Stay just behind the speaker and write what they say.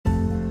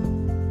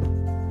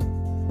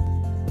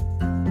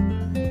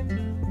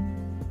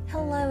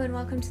and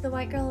welcome to the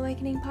White Girl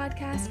Awakening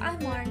podcast. I'm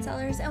Lauren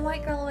Sellers, and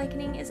White Girl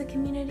Awakening is a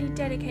community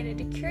dedicated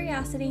to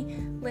curiosity,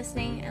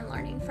 listening, and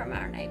learning from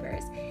our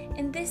neighbors.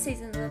 In this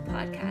season of the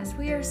podcast,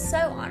 we are so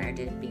honored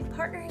to be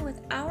partnering with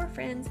our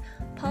friends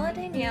Paula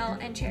Danielle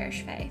and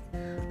Cherish Faith.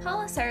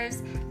 Paula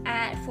serves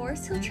at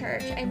Forest Hill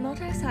Church, a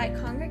multi-site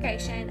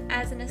congregation,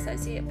 as an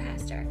associate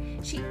pastor.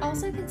 She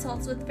also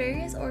consults with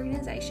various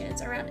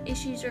organizations around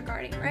issues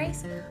regarding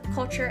race,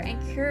 culture,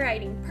 and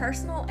curating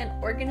personal and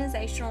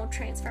organizational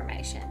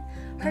transformation.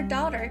 Her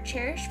daughter,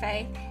 Cherish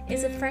Faith,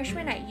 is a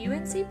freshman at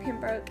UNC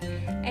Pembroke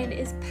and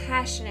is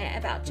passionate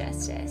about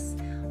justice.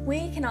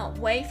 We cannot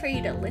wait for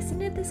you to listen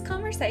to this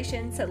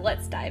conversation, so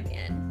let's dive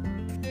in.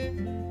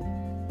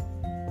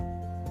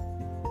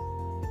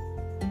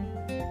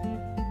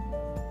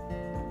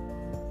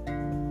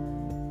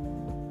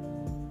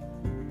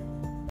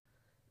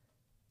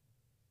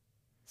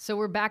 So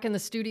we're back in the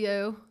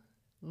studio.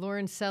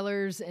 Lauren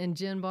Sellers and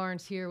Jen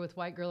Barnes here with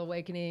White Girl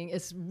Awakening.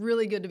 It's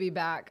really good to be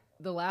back.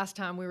 The last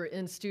time we were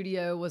in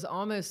studio was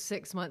almost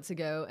 6 months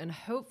ago, and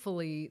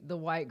hopefully the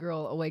White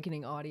Girl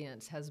Awakening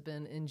audience has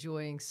been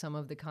enjoying some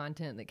of the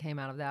content that came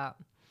out of that.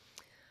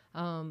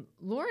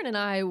 Lauren and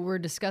I were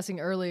discussing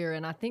earlier,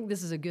 and I think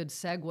this is a good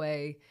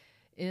segue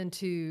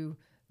into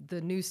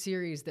the new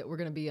series that we're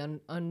going to be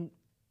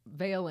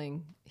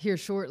unveiling here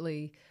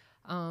shortly.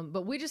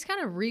 But we just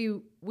kind of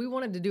we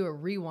wanted to do a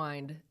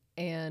rewind,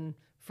 and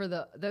for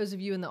those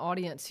of you in the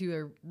audience who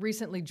are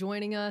recently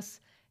joining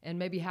us and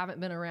maybe haven't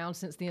been around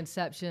since the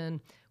inception,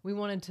 we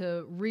wanted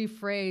to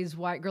rephrase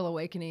White Girl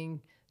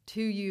Awakening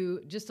to you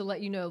just to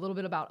let you know a little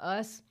bit about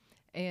us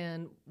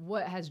and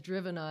what has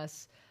driven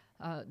us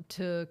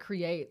to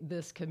create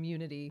this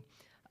community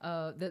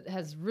that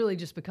has really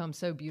just become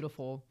so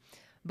beautiful.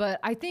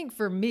 But I think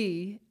for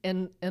me,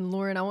 and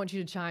Lauren, I want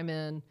you to chime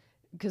in,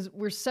 because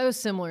we're so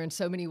similar in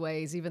so many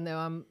ways, even though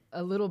I'm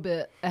a little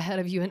bit ahead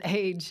of you in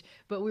age,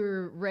 but we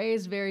were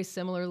raised very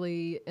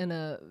similarly in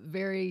a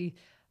very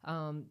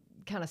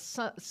kind of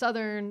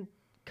southern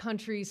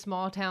country,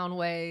 small town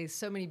way.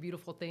 So many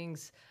beautiful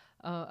things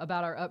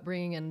about our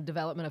upbringing and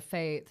development of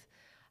faith.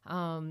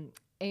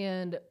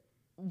 And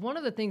one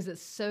of the things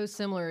that's so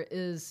similar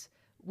is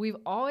we've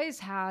always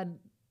had,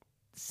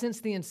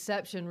 since the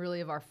inception really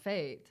of our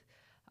faith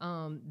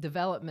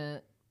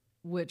development,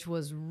 which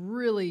was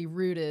really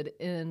rooted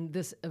in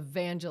this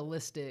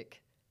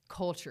evangelistic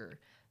culture,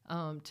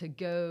 to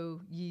go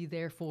ye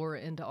therefore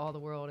into all the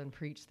world and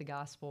preach the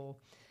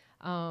gospel.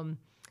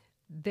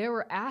 There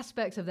were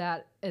aspects of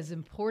that, as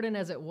important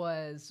as it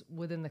was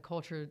within the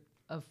culture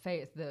of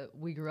faith that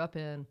we grew up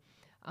in,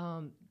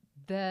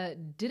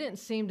 that didn't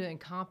seem to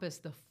encompass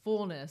the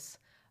fullness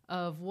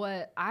of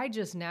what I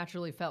just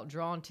naturally felt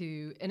drawn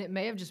to. And it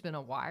may have just been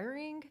a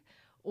wiring,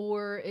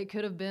 or it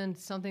could have been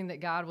something that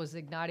God was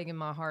igniting in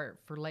my heart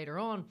for later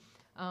on.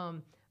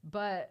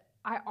 But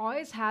I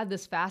always had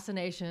this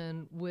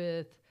fascination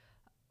with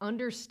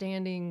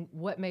understanding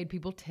what made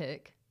people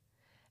tick.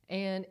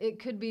 And it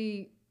could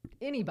be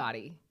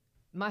anybody,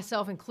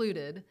 myself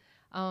included.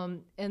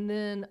 And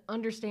then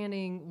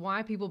understanding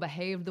why people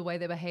behaved the way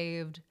they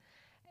behaved,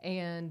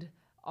 and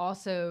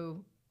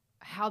also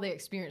how they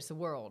experienced the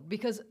world.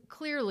 Because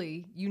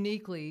clearly,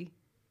 uniquely,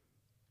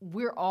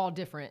 we're all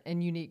different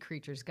and unique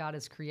creatures. God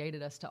has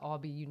created us to all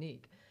be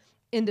unique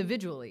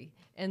individually.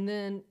 And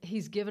then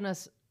he's given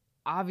us,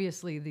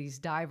 obviously, these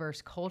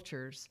diverse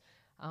cultures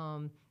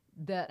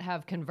that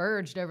have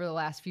converged over the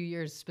last few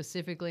years,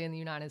 specifically in the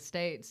United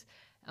States,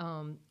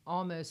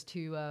 almost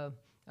to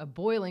a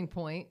boiling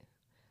point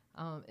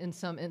in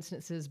some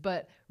instances.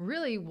 But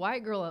really,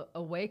 White Girl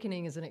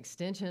Awakening is an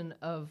extension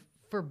of,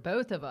 for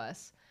both of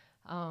us,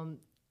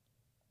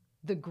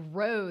 the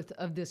growth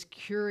of this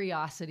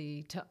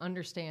curiosity to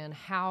understand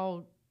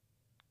how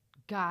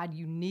God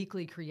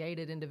uniquely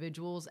created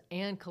individuals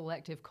and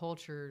collective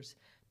cultures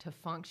to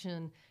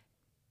function,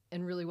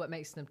 and really what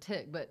makes them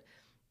tick. But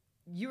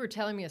you were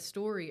telling me a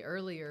story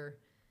earlier,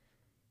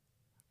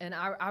 and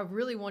I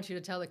really want you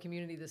to tell the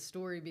community this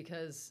story,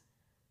 because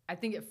I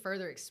think it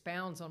further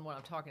expounds on what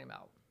I'm talking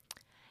about.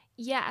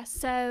 Yeah,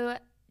 so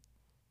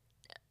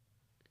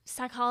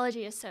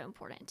psychology is so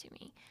important to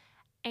me.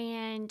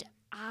 And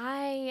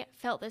I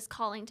felt this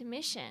calling to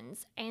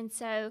missions, and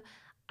so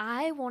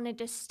I wanted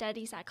to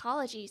study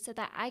psychology so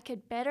that I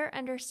could better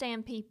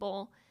understand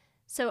people,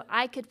 so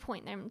I could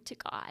point them to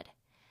God.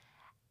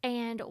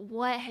 And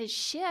what has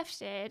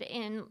shifted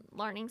in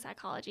learning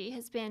psychology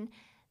has been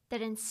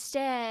that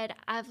instead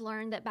I've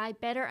learned that by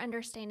better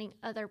understanding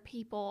other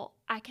people,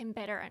 I can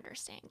better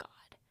understand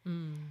God.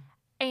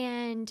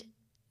 And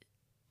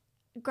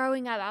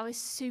growing up, I was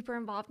super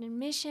involved in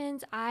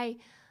missions. I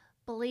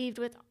believed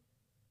with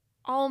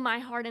all my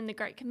heart in the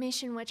Great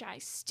Commission, which I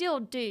still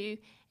do.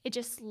 It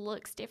just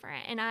looks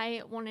different, and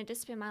I wanted to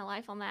spend my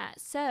life on that.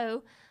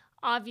 So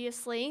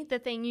obviously the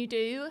thing you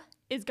do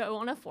is go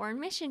on a foreign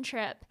mission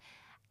trip,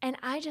 and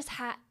I just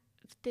had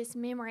this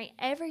memory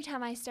every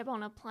time I step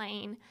on a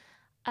plane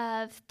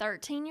of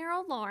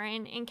 13-year-old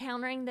Lauren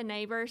encountering the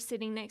neighbor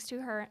sitting next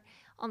to her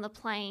on the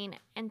plane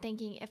and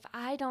thinking, if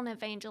I don't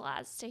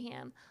evangelize to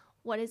him,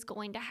 what is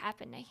going to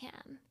happen to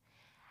him.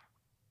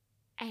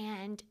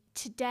 And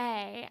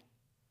today,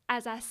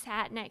 as I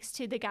sat next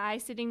to the guy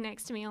sitting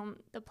next to me on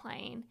the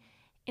plane,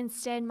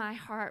 instead my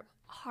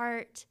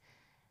heart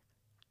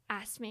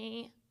asked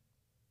me,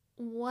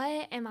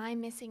 what am I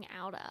missing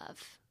out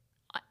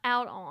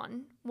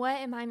on? What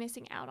am I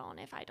missing out on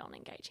if I don't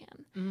engage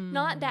him?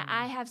 Not that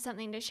I have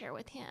something to share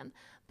with him,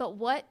 but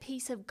what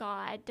piece of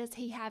God does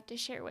he have to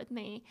share with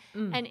me?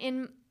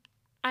 And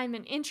I'm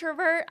an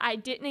introvert. I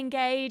didn't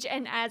engage.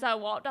 And as I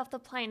walked off the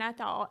plane, I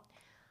thought,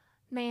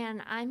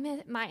 man, I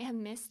might have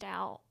missed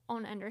out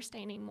on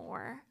understanding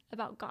more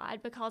about God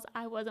because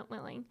I wasn't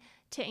willing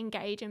to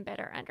engage and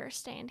better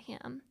understand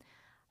him.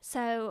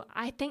 So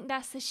I think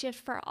that's the shift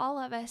for all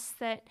of us,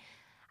 that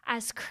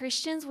as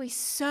Christians, we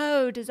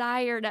so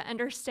desire to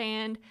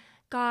understand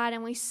God,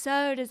 and we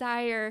so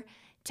desire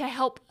to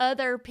help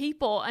other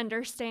people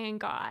understand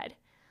God.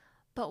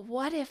 But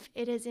what if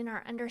it is in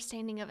our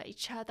understanding of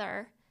each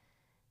other,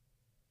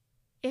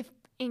 if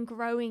in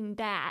growing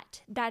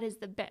that is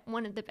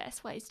one of the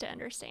best ways to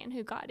understand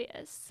who God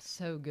is?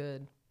 So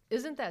good.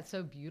 Isn't that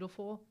so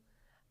beautiful?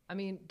 I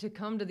mean, to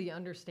come to the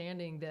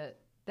understanding that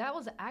that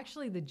was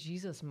actually the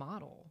Jesus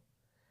model.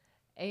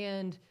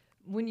 And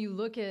when you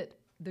look at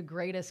the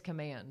greatest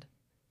command,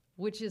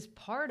 which is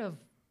part of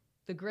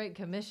the Great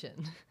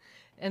Commission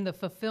and the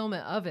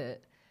fulfillment of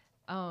it,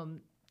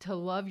 to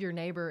love your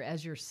neighbor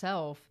as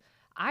yourself.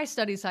 I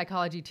study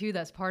psychology too.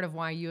 That's part of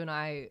why you and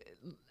I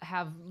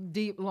have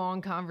deep,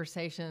 long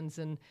conversations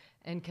and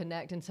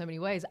connect in so many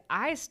ways.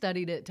 I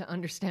studied it to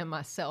understand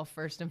myself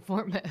first and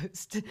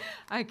foremost.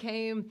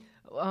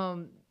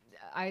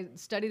 I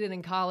studied it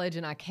in college,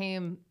 and I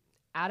came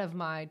out of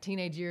my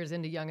teenage years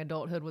into young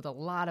adulthood with a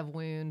lot of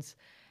wounds.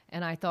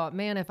 And I thought,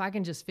 man, if I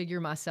can just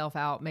figure myself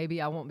out, maybe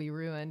I won't be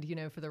ruined,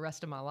 for the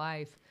rest of my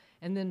life.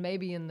 And then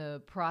maybe in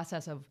the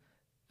process of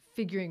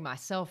figuring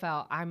myself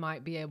out, I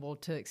might be able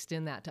to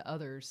extend that to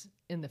others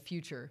in the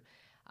future.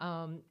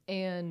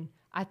 And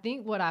I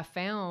think what I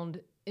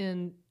found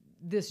in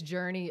this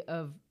journey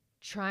of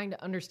trying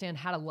to understand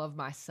how to love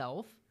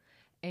myself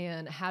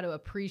and how to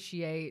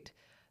appreciate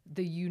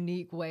the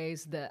unique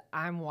ways that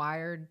I'm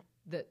wired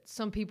that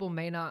some people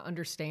may not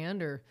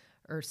understand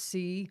or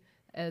see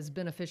as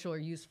beneficial or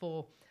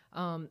useful,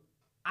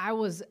 I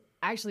was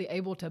actually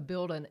able to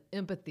build an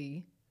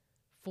empathy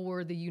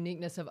for the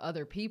uniqueness of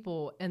other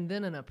people, and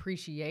then an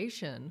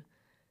appreciation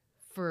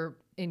for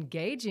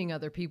engaging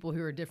other people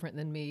who are different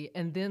than me.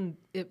 And then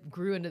it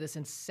grew into this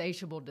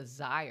insatiable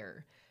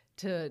desire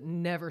to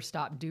never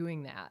stop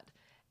doing that.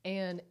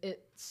 And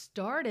it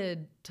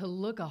started to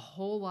look a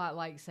whole lot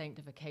like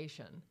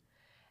sanctification.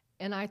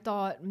 And I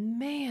thought,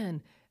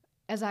 man,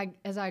 as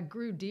I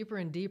grew deeper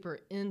and deeper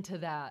into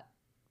that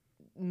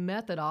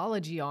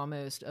methodology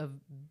almost of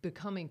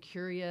becoming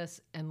curious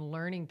and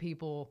learning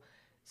people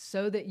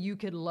so that you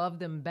could love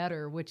them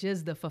better, which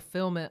is the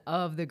fulfillment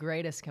of the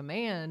greatest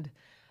command,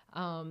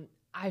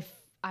 I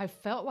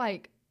felt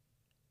like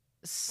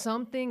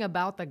something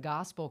about the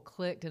gospel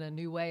clicked in a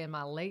new way in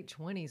my late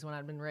 20s when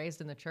I'd been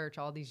raised in the church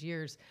all these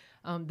years,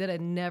 that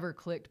had never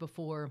clicked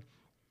before.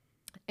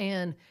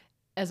 And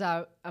as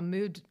I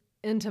moved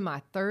into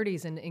my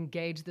 30s and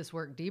engaged this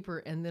work deeper,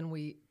 and then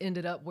we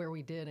ended up where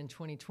we did in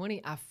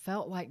 2020, I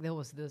felt like there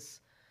was this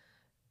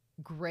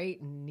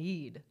great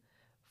need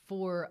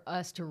for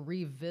us to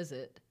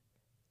revisit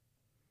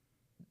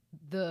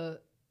the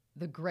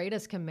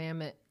greatest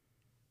commandment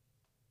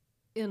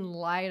in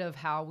light of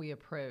how we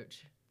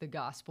approach the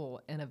gospel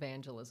and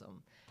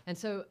evangelism. And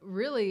so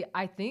really,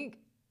 I think,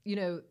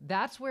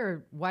 that's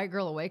where White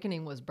Girl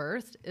Awakening was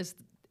birthed,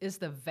 is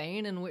the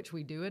vein in which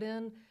we do it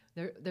in.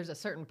 There's a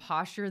certain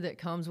posture that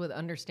comes with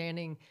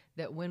understanding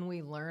that when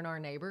we learn our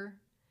neighbor,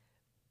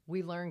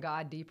 we learn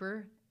God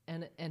deeper,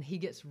 and he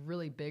gets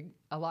really big,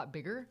 a lot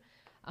bigger.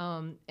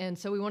 And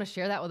so we want to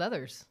share that with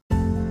others.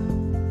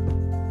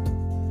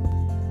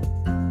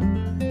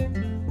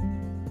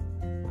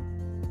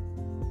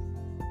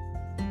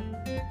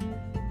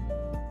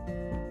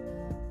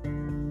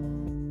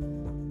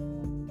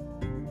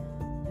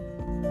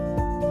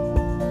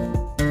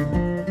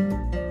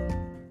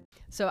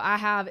 So I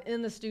have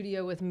in the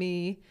studio with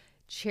me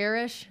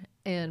Cherish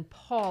and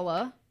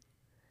Paula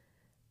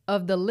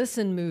of the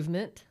Listen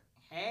Movement.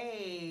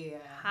 Hey.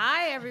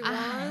 Hi, everyone.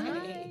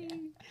 Hi.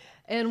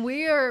 And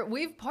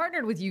we've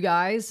partnered with you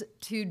guys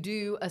to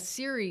do a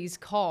series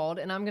called,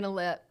 and I'm going to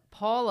let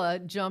Paula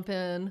jump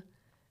in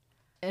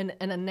and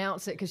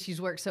announce it because she's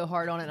worked so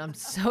hard on it. I'm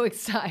so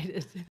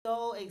excited.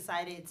 So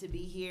excited to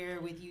be here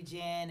with you,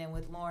 Jen, and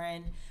with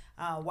Lauren,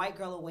 White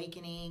Girl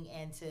Awakening,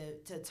 and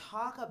to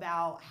talk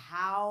about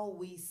how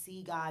we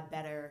see God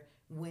better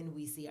when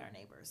we see our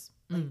neighbors.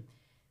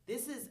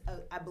 This is,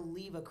 I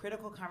believe, a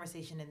critical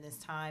conversation in this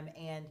time.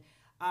 And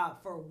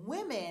for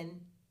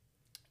women,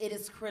 it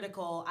is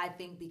critical, I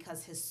think,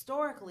 because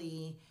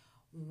historically,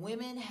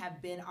 women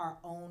have been our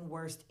own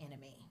worst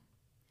enemy.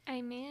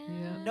 Amen.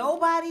 Yeah.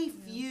 Nobody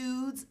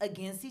feuds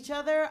against each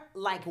other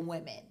like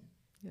women.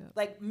 Yeah.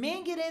 Like,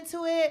 men get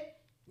into it,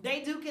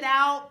 they duke it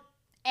out,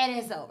 and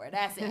it's over.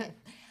 That's it.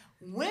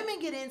 women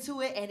get into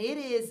it, and it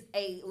is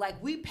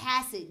we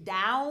pass it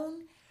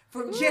down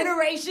from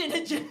generation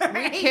to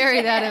generation. We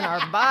carry that in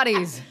our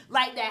bodies.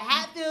 Like the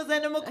Hatfields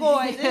and the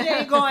McCoys. It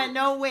ain't going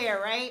nowhere,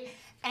 right?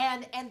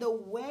 And the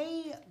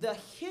way the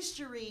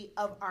history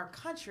of our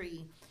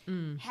country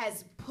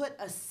has put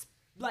an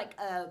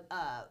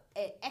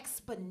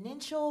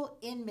exponential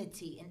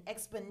enmity, an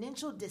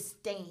exponential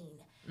disdain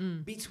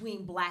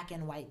between Black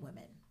and white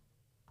women.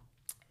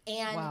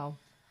 And wow.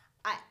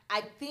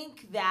 I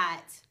think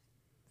that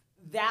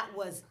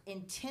was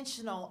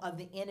intentional of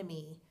the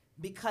enemy,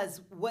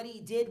 because what he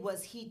did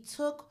was he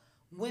took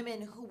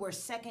women who were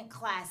second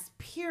class,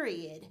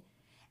 period,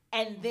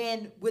 and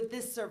then with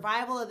this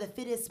survival of the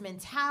fittest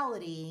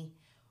mentality,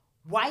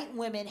 white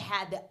women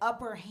had the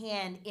upper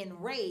hand in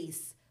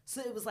race.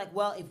 So it was like,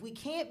 well, if we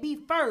can't be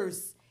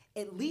first,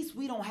 at least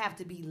we don't have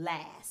to be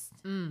last,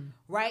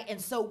 right? And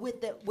so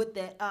with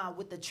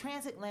the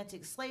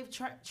transatlantic slave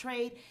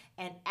trade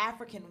and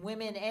African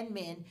women and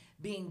men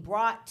being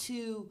brought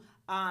to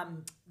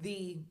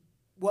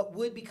what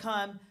would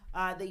become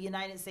the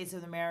United States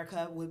of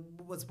America,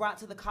 was brought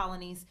to the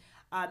colonies,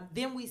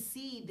 then we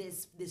see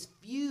this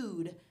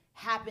feud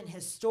happen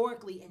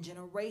historically and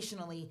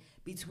generationally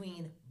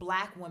between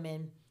Black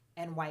women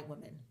and white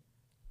women.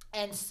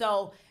 And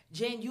so,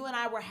 Jen, you and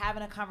I were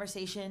having a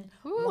conversation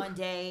one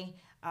day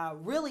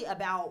really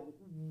about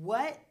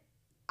what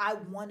I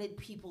wanted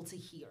people to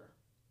hear.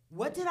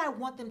 What did I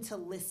want them to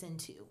listen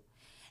to?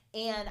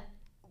 And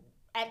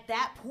at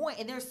that point,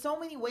 and there's so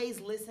many ways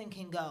listen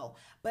can go,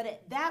 but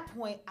at that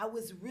point, I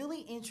was really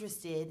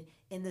interested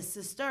in the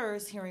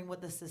sisters, hearing what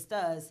the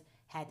sisters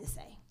had to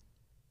say.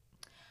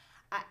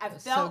 I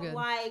felt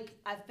like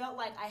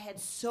I had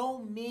so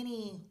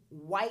many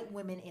white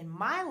women in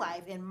my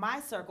life, in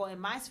my circle, in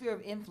my sphere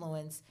of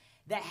influence,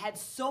 that had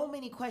so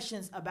many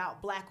questions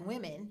about Black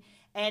women.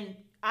 And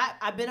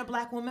I've been a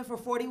Black woman for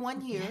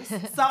 41 years,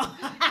 so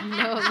you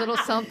know a little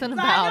something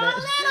about it.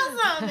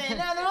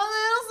 I know a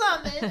little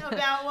something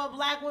about what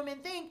Black women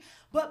think.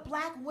 But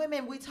Black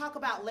women, we talk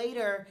about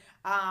later,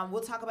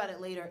 we'll talk about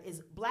it later,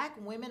 is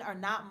Black women are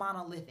not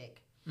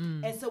monolithic.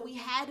 And so we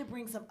had to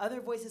bring some other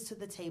voices to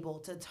the table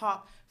to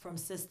talk from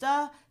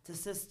sister to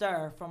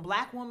sister, from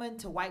Black woman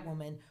to white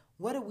woman.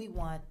 What do we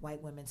want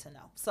white women to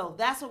know? So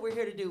that's what we're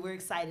here to do. We're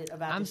excited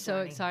about I'm this so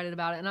journey. excited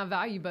about it. And I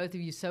value both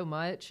of you so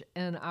much.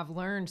 And I've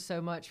learned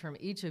so much from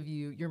each of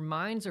you. Your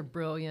minds are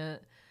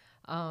brilliant.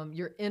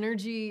 Your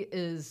energy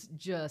is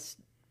just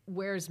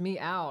wears me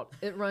out.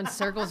 It runs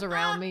circles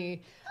around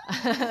me.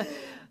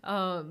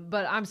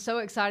 But I'm so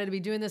excited to be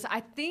doing this.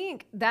 I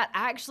think that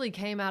actually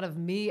came out of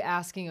me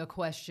asking a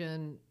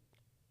question.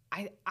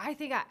 I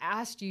think I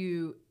asked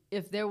you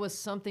if there was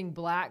something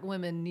Black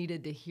women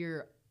needed to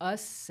hear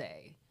us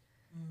say.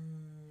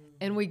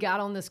 And we got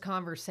on this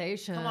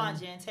conversation. Come on,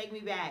 Jen, take me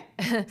back.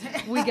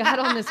 We got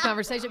on this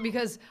conversation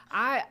because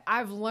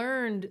I've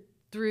learned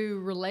through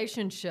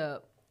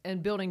relationship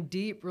and building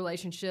deep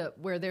relationship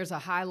where there's a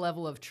high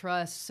level of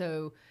trust.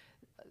 So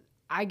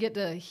I get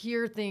to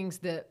hear things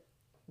that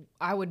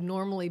I would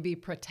normally be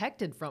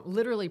protected from,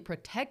 literally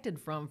protected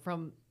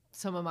from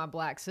some of my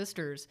Black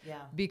sisters.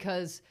 Yeah.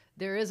 Because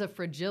there is a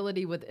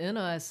fragility within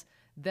us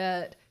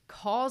that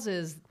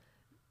causes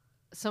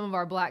some of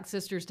our Black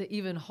sisters to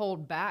even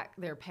hold back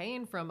their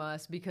pain from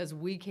us because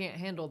we can't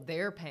handle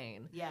their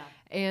pain. Yeah.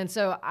 And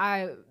so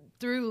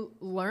through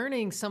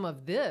learning some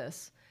of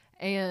this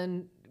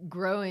and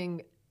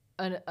growing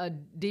a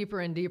deeper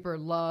and deeper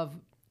love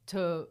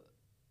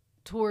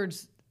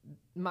towards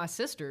my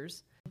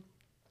sisters,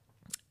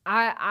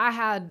 I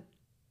had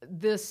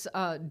this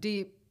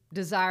deep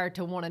desire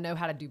to want to know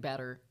how to do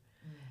better.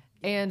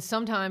 And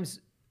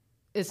sometimes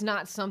it's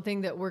not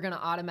something that we're going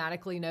to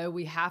automatically know.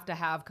 We have to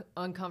have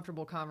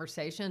uncomfortable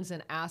conversations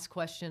and ask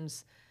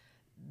questions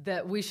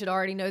that we should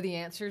already know the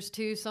answers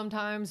to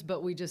sometimes,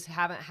 but we just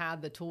haven't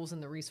had the tools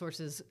and the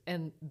resources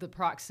and the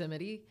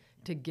proximity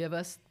to give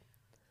us.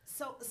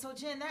 So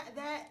Jen,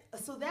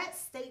 that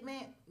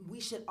statement,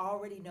 we should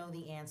already know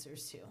the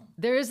answers to.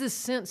 There is this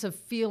sense of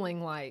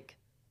feeling like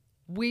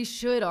we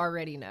should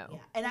already know. Yeah.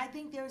 And I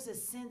think there's a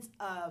sense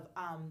of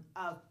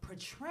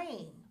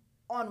portraying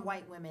on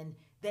white women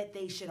that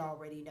they should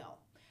already know.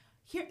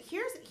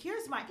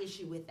 Here's my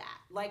issue with that.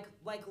 Like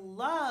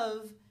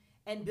love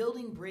and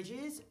building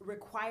bridges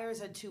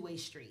requires a two-way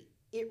street.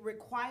 It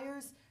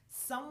requires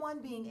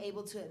someone being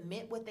able to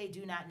admit what they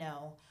do not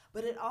know,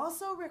 but it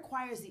also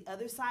requires the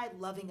other side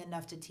loving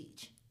enough to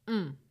teach.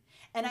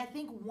 And I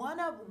think one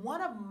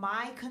of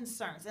my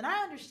concerns, and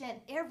I understand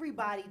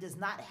everybody does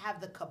not have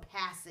the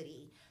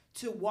capacity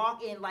to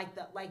walk in like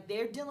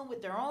they're dealing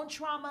with their own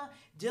trauma,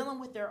 dealing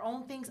with their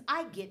own things.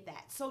 I get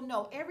that. So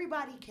no,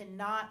 everybody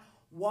cannot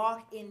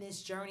walk in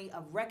this journey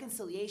of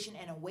reconciliation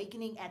and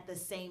awakening at the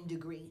same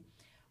degree.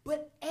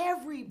 But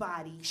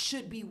everybody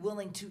should be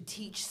willing to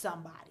teach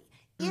somebody.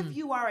 If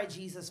you are a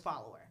Jesus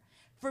follower,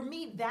 for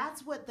me,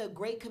 that's what the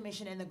Great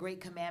Commission and the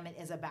Great Commandment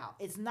is about.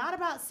 It's not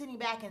about sitting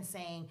back and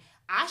saying,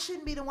 I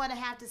shouldn't be the one to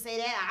have to say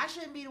that. I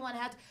shouldn't be the one to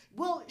have to.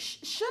 Well,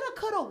 shoulda,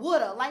 coulda,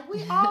 woulda. Like,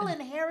 we all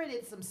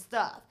inherited some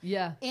stuff.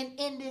 Yeah.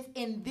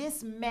 In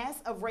this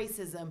mess of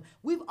racism,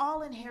 we've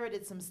all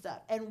inherited some stuff.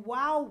 And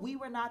while we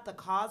were not the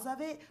cause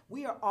of it,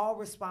 we are all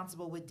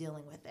responsible with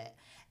dealing with it.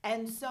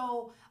 And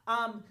so,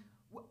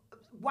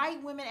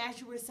 white women,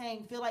 as you were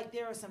saying, feel like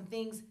there are some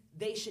things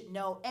they should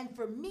know. And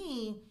for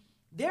me,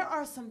 there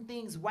are some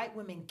things white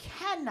women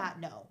cannot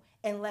know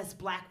unless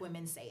black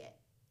women say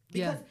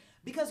it.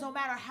 Because no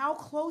matter how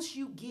close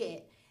you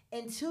get,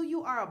 until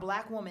you are a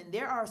black woman,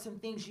 there are some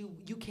things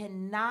you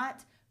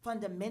cannot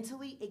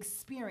fundamentally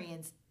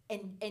experience.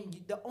 And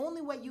the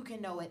only way you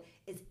can know it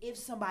is if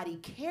somebody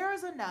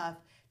cares enough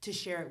to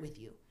share it with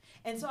you.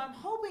 And so I'm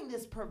hoping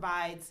this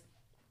provides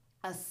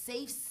a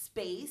safe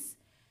space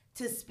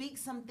to speak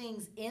some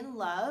things in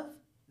love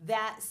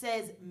that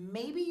says,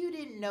 maybe you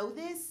didn't know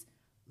this,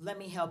 let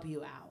me help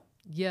you out.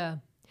 Yeah.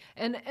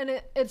 And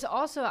it's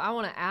also, I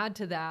want to add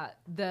to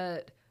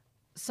that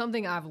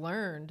something I've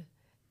learned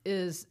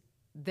is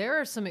there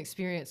are some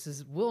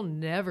experiences we'll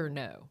never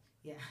know.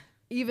 Yeah.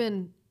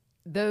 Even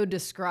though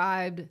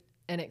described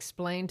and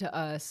explained to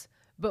us,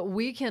 but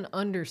we can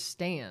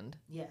understand.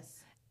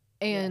 Yes.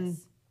 And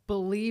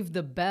believe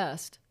the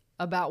best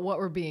about what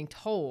we're being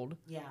told.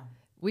 Yeah.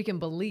 We can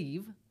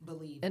believe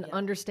and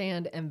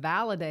understand and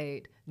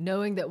validate,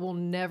 knowing that we'll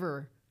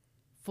never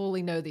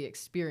fully know the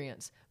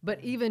experience.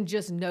 But even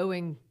just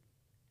knowing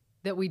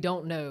that we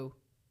don't know,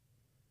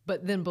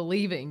 but then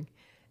believing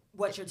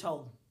what you're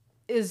told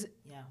is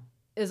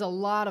a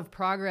lot of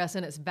progress,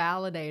 and it's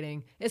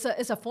validating. It's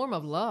a form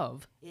of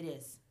love. It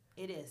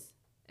is.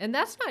 And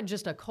that's not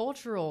just a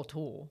cultural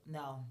tool.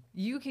 No.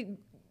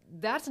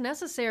 That's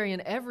necessary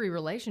in every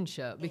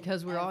relationship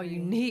because we're all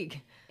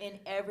unique. In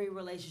every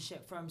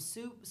relationship, from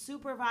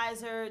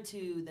supervisor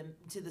to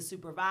the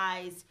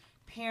supervised,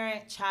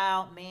 parent,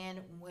 child, man,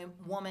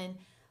 woman.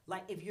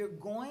 Like, if you're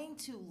going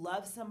to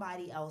love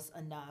somebody else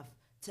enough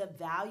to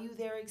value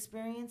their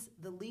experience,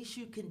 the least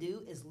you can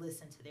do is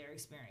listen to their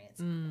experience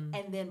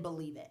and then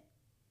believe it.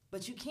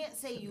 But you can't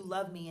say you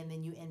love me and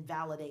then you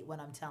invalidate what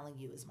I'm telling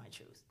you is my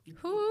truth.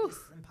 It's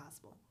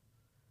impossible.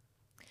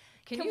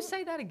 Can you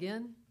say that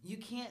again? You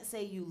can't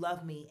say you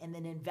love me and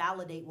then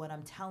invalidate what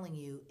I'm telling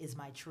you is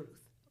my truth.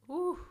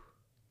 Ooh.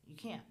 You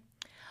can't.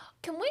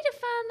 Can we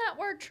define that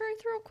word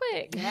truth real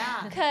quick?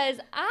 Yeah. Because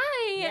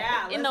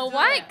in the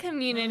white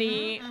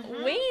community,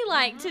 we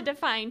like to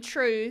define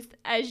truth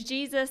as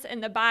Jesus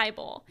and the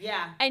Bible.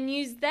 Yeah. And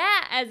use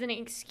that as an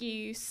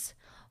excuse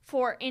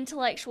for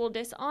intellectual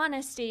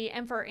dishonesty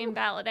and for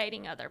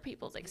invalidating other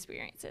people's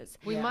experiences.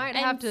 We might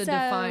have to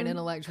define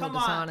intellectual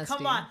dishonesty.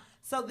 Come on.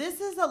 So this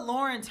is a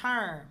Lauren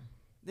term.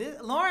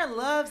 Lauren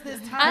loves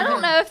this term. I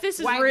don't know if this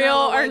is real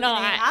or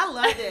not. I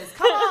love this.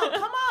 Come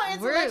on.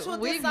 Intellectual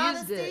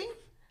dishonesty. Used it.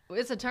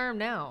 It's a term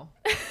now.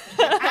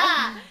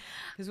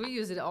 Because we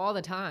use it all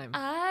the time.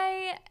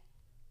 I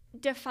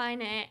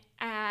define it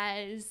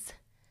as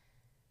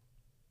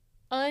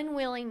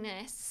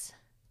unwillingness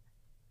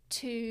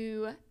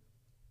to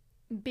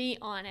be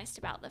honest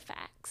about the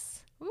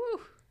facts.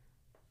 Ooh.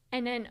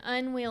 And an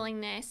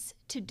unwillingness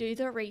to do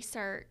the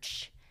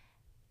research,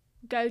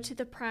 go to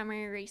the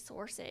primary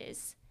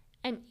resources,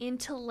 and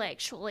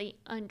intellectually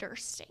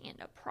understand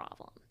a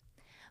problem.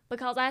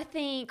 Because I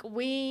think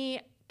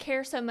we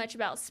care so much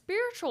about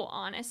spiritual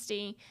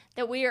honesty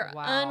that we are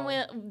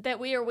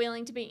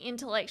willing to be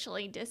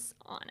intellectually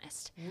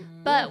dishonest.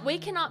 Mm-hmm. But we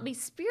cannot be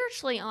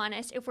spiritually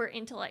honest if we're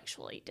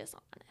intellectually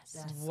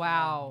dishonest.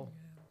 Wow.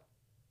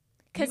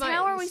 Because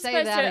how are we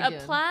supposed to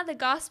apply the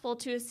gospel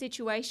to a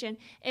situation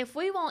if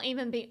we won't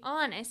even be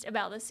honest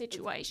about the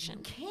situation?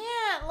 You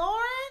can't,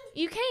 Lauren.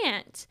 You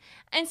can't.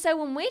 And so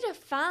when we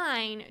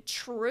define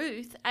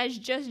truth as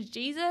just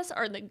Jesus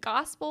or the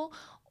gospel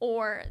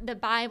or the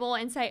Bible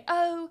and say,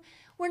 oh,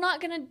 we're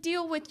not going to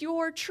deal with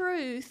your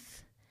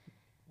truth.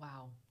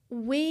 Wow.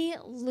 we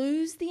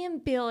lose the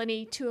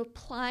ability to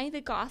apply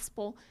the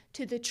gospel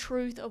to the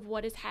truth of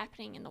what is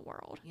happening in the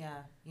world.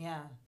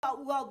 Yeah.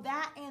 Well,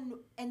 that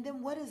and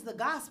then what is the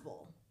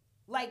gospel?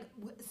 Like,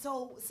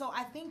 so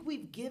I think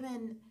we've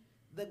given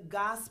the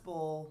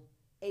gospel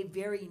a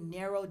very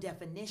narrow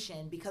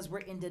definition because we're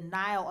in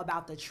denial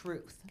about the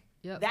truth.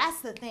 Yep. That's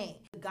the thing.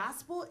 The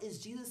gospel is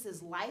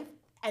Jesus's life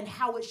and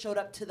how it showed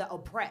up to the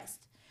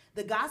oppressed.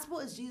 The gospel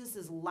is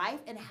Jesus's life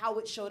and how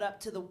it showed up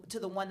to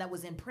the one that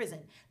was in prison.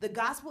 The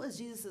gospel is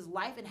Jesus's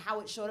life and how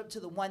it showed up to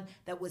the one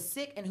that was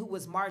sick and who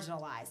was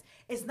marginalized.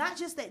 It's not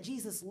just that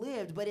Jesus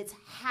lived, but it's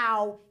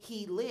how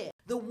he lived.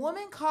 The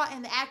woman caught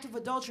in the act of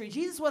adultery,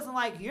 Jesus wasn't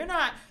like, you're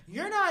not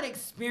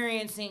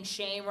experiencing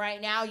shame right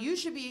now. You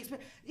should be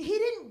He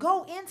didn't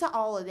go into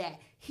all of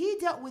that. He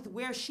dealt with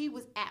where she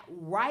was at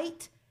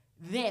right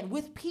then.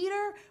 With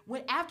Peter,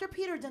 after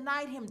Peter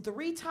denied him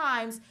 3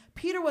 times,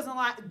 Jesus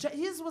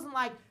wasn't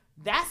like,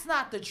 that's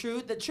not the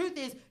truth. The truth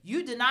is,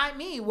 you denied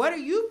me. What are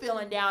you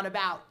feeling down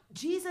about?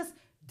 Jesus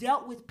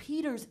dealt with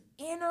Peter's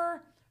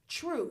inner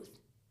truth.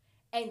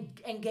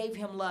 and gave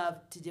him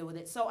love to deal with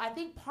it. So I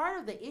think part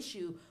of the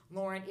issue,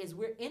 Lauren, is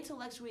we're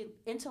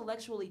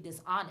intellectually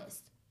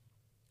dishonest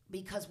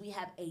because we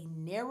have a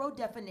narrow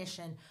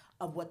definition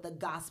of what the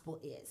gospel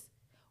is.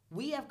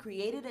 We have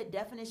created a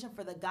definition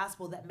for the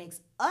gospel that makes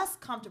us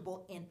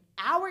comfortable in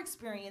our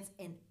experience,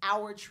 in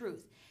our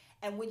truth.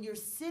 And when you're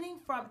sitting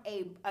from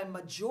a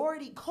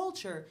majority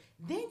culture,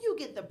 then you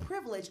get the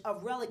privilege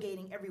of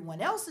relegating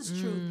everyone else's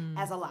truth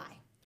as a lie.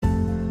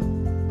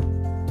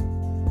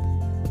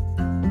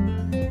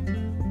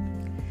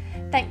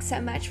 Thanks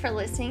so much for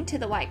listening to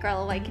the White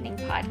Girl Awakening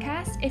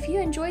podcast. If you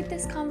enjoyed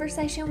this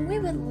conversation, we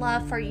would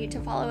love for you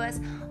to follow us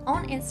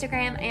on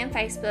Instagram and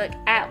Facebook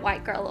at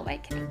White Girl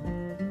Awakening.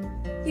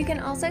 You can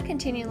also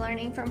continue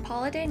learning from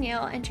Paula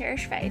Danielle and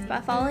Cherish Faith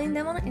by following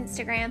them on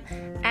Instagram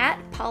at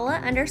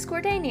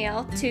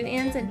Paula_Danielle, 2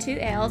 N's and 2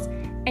 L's,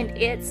 and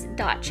it's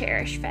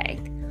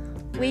 .cherishfaith.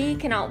 We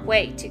cannot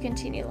wait to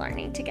continue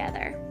learning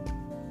together.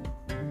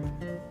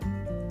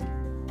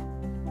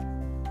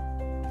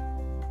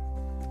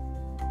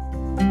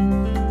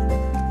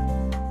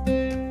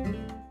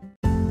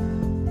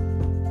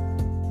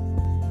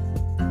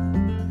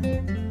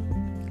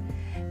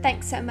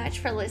 Thanks so much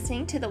for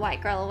listening to the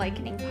White Girl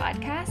Awakening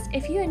podcast.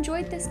 If you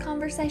enjoyed this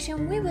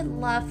conversation, we would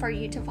love for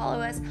you to follow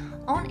us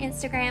on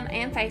Instagram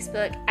and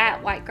Facebook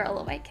at White Girl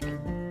Awakening.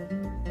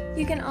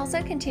 You can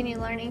also continue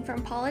learning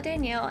from Paula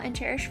Danielle and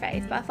Cherish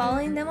Faith by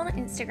following them on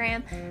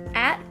Instagram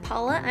at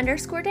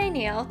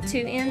Paula_Danielle,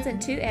 2 N's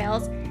and 2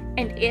 L's,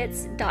 and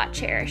it's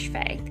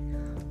 .cherishfaith.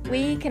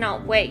 We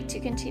cannot wait to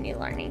continue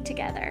learning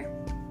together.